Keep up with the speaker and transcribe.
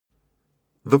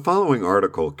The following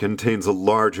article contains a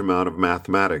large amount of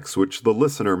mathematics which the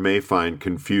listener may find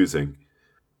confusing.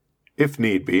 If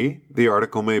need be, the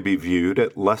article may be viewed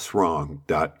at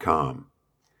lesswrong.com.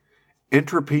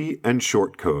 Entropy and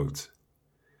shortcodes.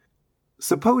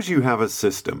 Suppose you have a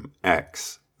system,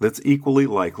 X, that's equally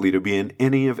likely to be in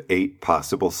any of 8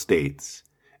 possible states: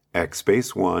 x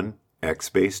base 1, x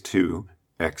base 2,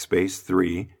 x base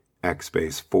 3, x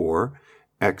base 4,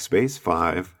 x base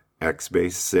 5, x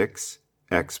base 6,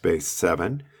 x base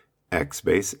 7, x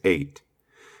base 8.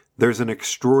 There's an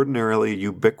extraordinarily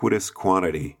ubiquitous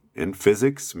quantity in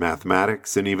physics,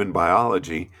 mathematics, and even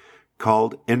biology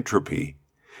called entropy,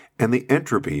 and the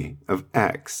entropy of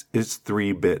X is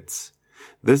 3 bits.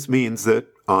 This means that,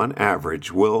 on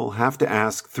average, we'll have to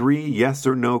ask 3 yes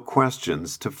or no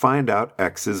questions to find out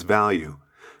X's value.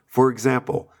 For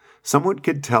example, someone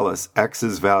could tell us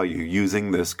X's value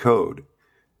using this code: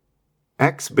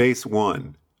 x base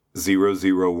 1,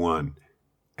 001,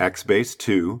 x base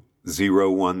 2,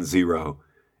 010,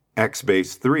 x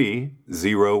base 3,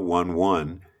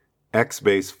 011, x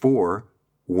base 4,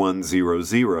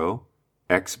 100,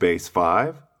 x base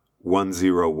 5,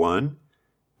 101,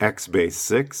 x base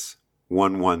 6,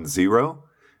 110,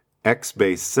 x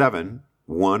base 7,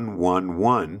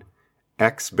 111,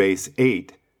 x base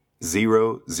 8,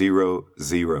 000.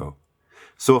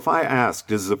 So if I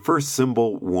asked, is the first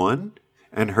symbol 1,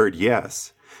 and heard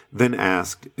yes, then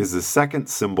asked, is the second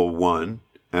symbol 1,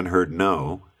 and heard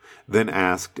no, then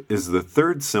asked, is the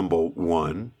third symbol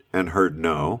 1, and heard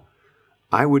no,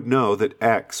 I would know that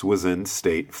X was in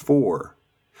state 4.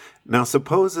 Now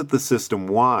suppose that the system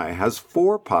Y has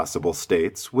 4 possible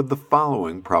states with the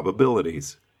following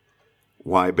probabilities: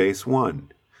 Y base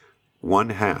 1,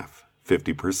 1/2,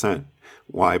 50%,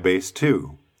 Y base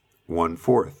 2,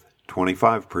 1/4,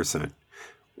 25%,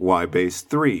 Y base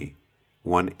 3,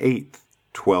 1/8,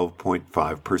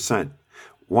 12.5%,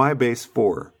 Y base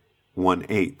 4,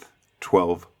 1/8,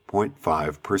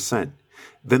 12.5%.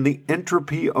 Then the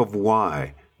entropy of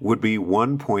Y would be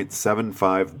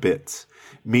 1.75 bits,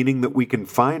 meaning that we can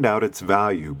find out its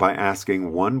value by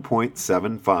asking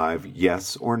 1.75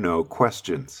 yes or no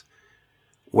questions.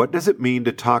 What does it mean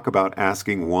to talk about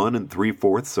asking 1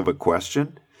 3/4 of a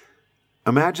question?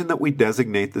 Imagine that we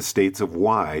designate the states of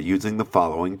Y using the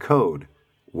following code: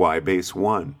 Y base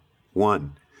 1,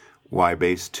 1, Y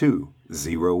base 2,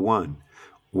 01,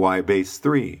 Y base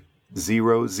 3,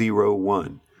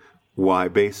 001, Y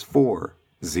base 4,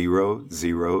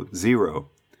 000.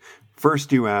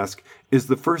 First you ask, is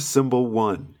the first symbol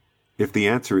 1? If the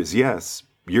answer is yes,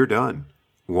 you're done.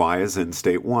 Y is in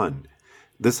state 1.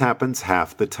 This happens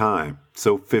half the time,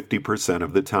 so 50%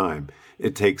 of the time.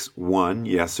 It takes 1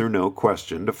 yes or no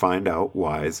question to find out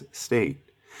Y's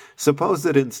state. Suppose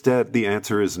that instead the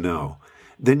answer is no.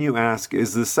 Then you ask,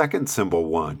 is the second symbol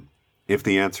 1? If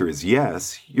the answer is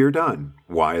yes, you're done.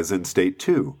 Y is in state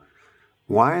 2.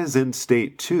 Y is in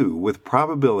state 2 with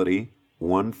probability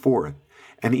 1/4,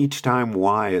 and each time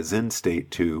Y is in state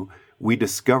 2, we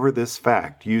discover this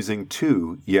fact using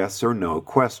 2 yes or no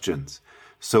questions.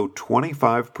 So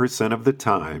 25% of the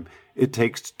time, it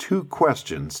takes 2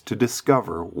 questions to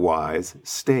discover Y's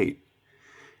state.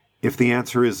 If the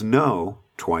answer is no,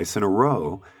 twice in a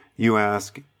row, you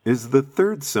ask, is the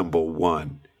third symbol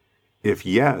 1? If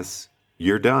yes,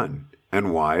 you're done,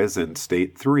 and Y is in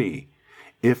state 3.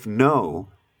 If no,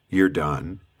 you're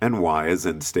done, and Y is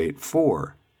in state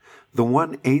 4. The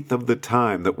 1/8 of the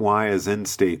time that Y is in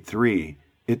state 3,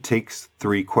 it takes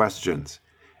 3 questions.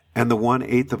 And the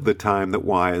 1/8 of the time that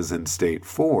Y is in state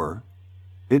 4,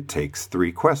 it takes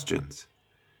 3 questions.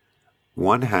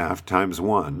 1/2 times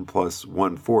 1 plus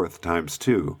 1/4 times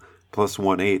 2 plus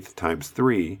 1/8 times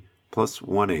 3 plus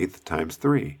 1/8 times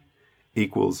 3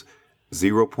 equals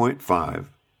 0.5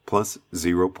 plus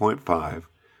 0.5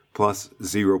 plus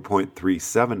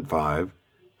 0.375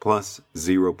 plus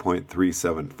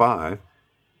 0.375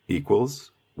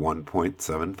 equals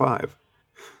 1.75.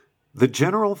 The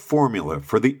general formula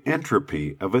for the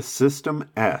entropy of a system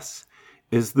S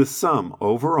is the sum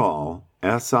overall,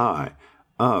 SI,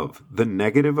 of the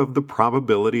negative of the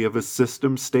probability of a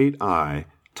system state I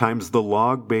times the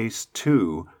log base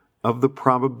 2 of the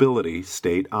probability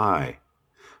state I.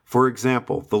 For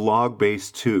example, the log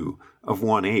base 2 of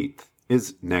 1/8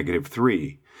 is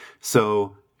 -3,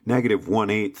 so negative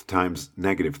 1/8 times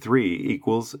 -3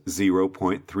 equals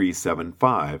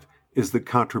 0.375 is the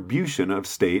contribution of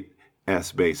state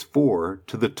S base 4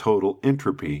 to the total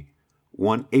entropy.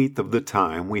 1/8 of the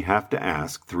time we have to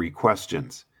ask 3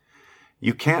 questions.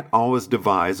 You can't always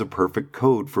devise a perfect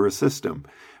code for a system,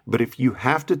 But if you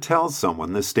have to tell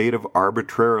someone the state of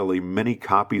arbitrarily many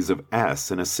copies of S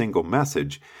in a single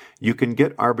message, you can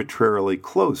get arbitrarily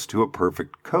close to a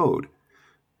perfect code.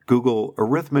 Google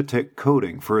arithmetic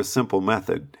coding for a simple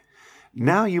method.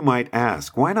 Now you might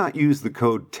ask, why not use the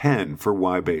code 10 for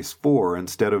y base 4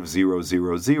 instead of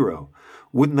 000?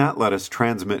 Wouldn't that let us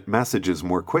transmit messages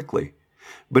more quickly?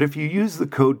 But if you use the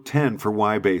code 10 for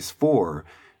y base 4,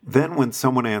 then when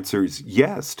someone answers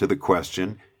yes to the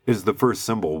question, is the first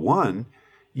symbol 1,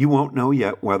 you won't know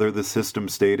yet whether the system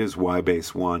state is y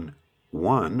base 1,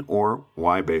 1 or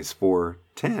y base 4,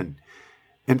 10.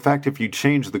 In fact, if you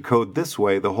change the code this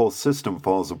way, the whole system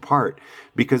falls apart,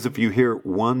 because if you hear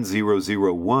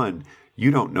 1001,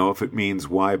 you don't know if it means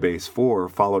y base 4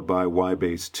 followed by y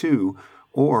base 2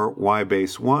 or y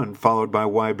base 1 followed by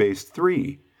y base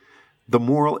 3. The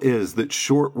moral is that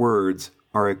short words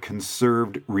are a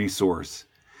conserved resource.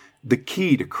 The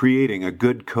key to creating a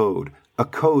good code, a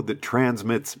code that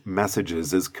transmits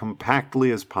messages as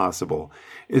compactly as possible,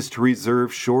 is to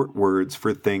reserve short words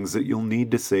for things that you'll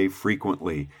need to say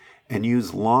frequently and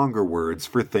use longer words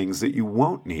for things that you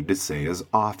won't need to say as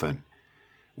often.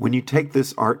 When you take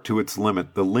this art to its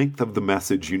limit, the length of the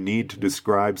message you need to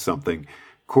describe something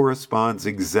corresponds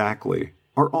exactly,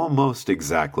 or almost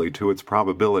exactly, to its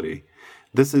probability.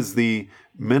 This is the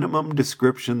minimum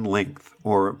description length,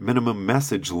 or minimum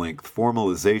message length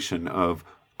formalization of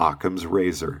Occam's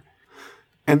razor.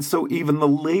 And so even the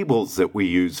labels that we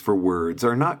use for words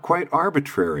are not quite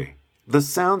arbitrary. The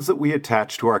sounds that we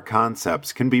attach to our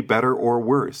concepts can be better or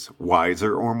worse,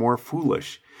 wiser or more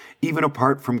foolish, even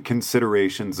apart from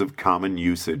considerations of common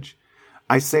usage.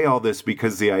 I say all this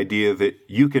because the idea that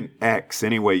you can X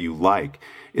any way you like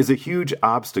is a huge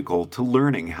obstacle to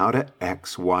learning how to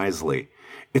X wisely.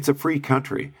 It's a free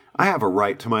country. I have a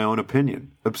right to my own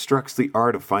opinion. Obstructs the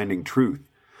art of finding truth.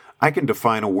 I can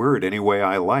define a word any way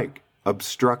I like.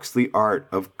 Obstructs the art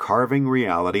of carving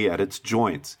reality at its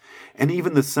joints. And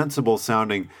even the sensible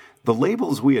sounding, the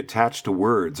labels we attach to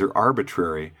words are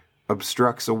arbitrary,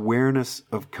 obstructs awareness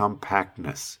of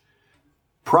compactness.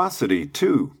 Prosody,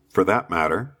 too, for that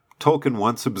matter. Tolkien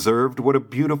once observed what a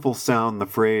beautiful sound the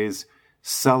phrase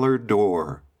cellar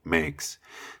door makes.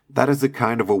 That is the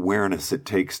kind of awareness it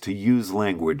takes to use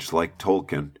language like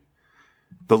Tolkien.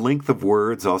 The length of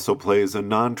words also plays a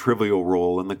non-trivial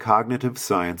role in the cognitive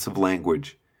science of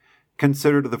language.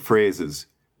 Consider the phrases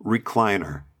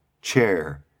recliner,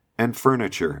 chair, and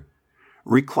furniture.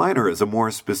 Recliner is a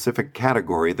more specific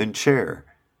category than chair.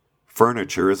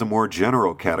 Furniture is a more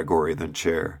general category than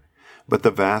chair. But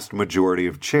the vast majority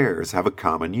of chairs have a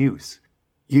common use.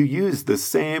 You use the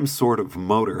same sort of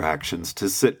motor actions to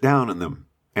sit down in them,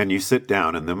 and you sit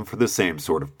down in them for the same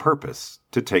sort of purpose,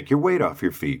 to take your weight off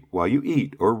your feet while you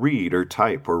eat or read or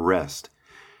type or rest.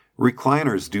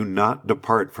 Recliners do not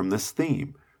depart from this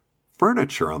theme.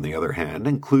 Furniture, on the other hand,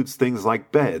 includes things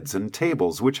like beds and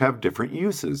tables which have different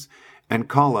uses and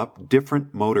call up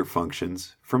different motor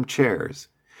functions from chairs.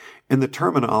 In the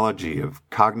terminology of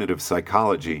cognitive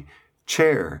psychology,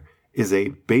 chair is a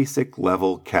basic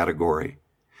level category.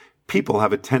 People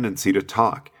have a tendency to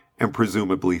talk and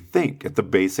presumably think at the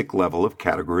basic level of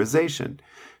categorization,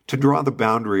 to draw the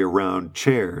boundary around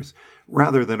chairs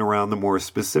rather than around the more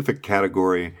specific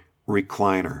category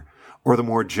recliner or the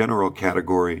more general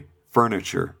category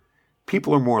furniture.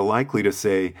 People are more likely to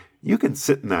say, you can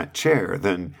sit in that chair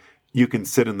than you can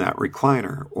sit in that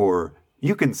recliner or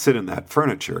you can sit in that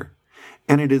furniture.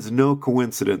 And it is no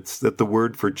coincidence that the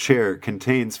word for chair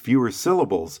contains fewer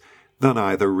syllables than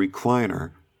either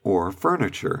recliner or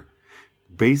furniture.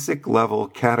 Basic level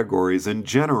categories in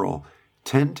general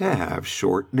tend to have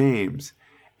short names,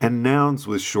 and nouns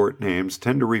with short names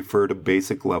tend to refer to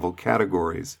basic level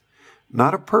categories.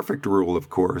 Not a perfect rule, of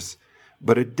course,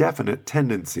 but a definite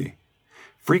tendency.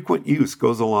 Frequent use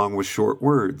goes along with short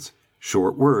words.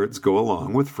 Short words go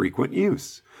along with frequent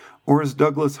use. Or as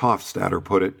Douglas Hofstadter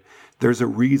put it, there's a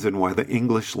reason why the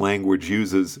English language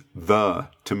uses the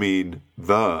to mean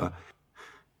the,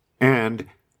 and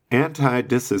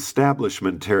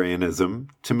anti-disestablishmentarianism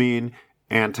to mean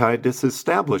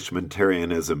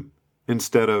anti-disestablishmentarianism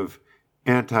instead of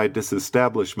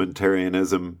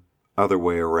anti-disestablishmentarianism other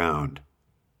way around.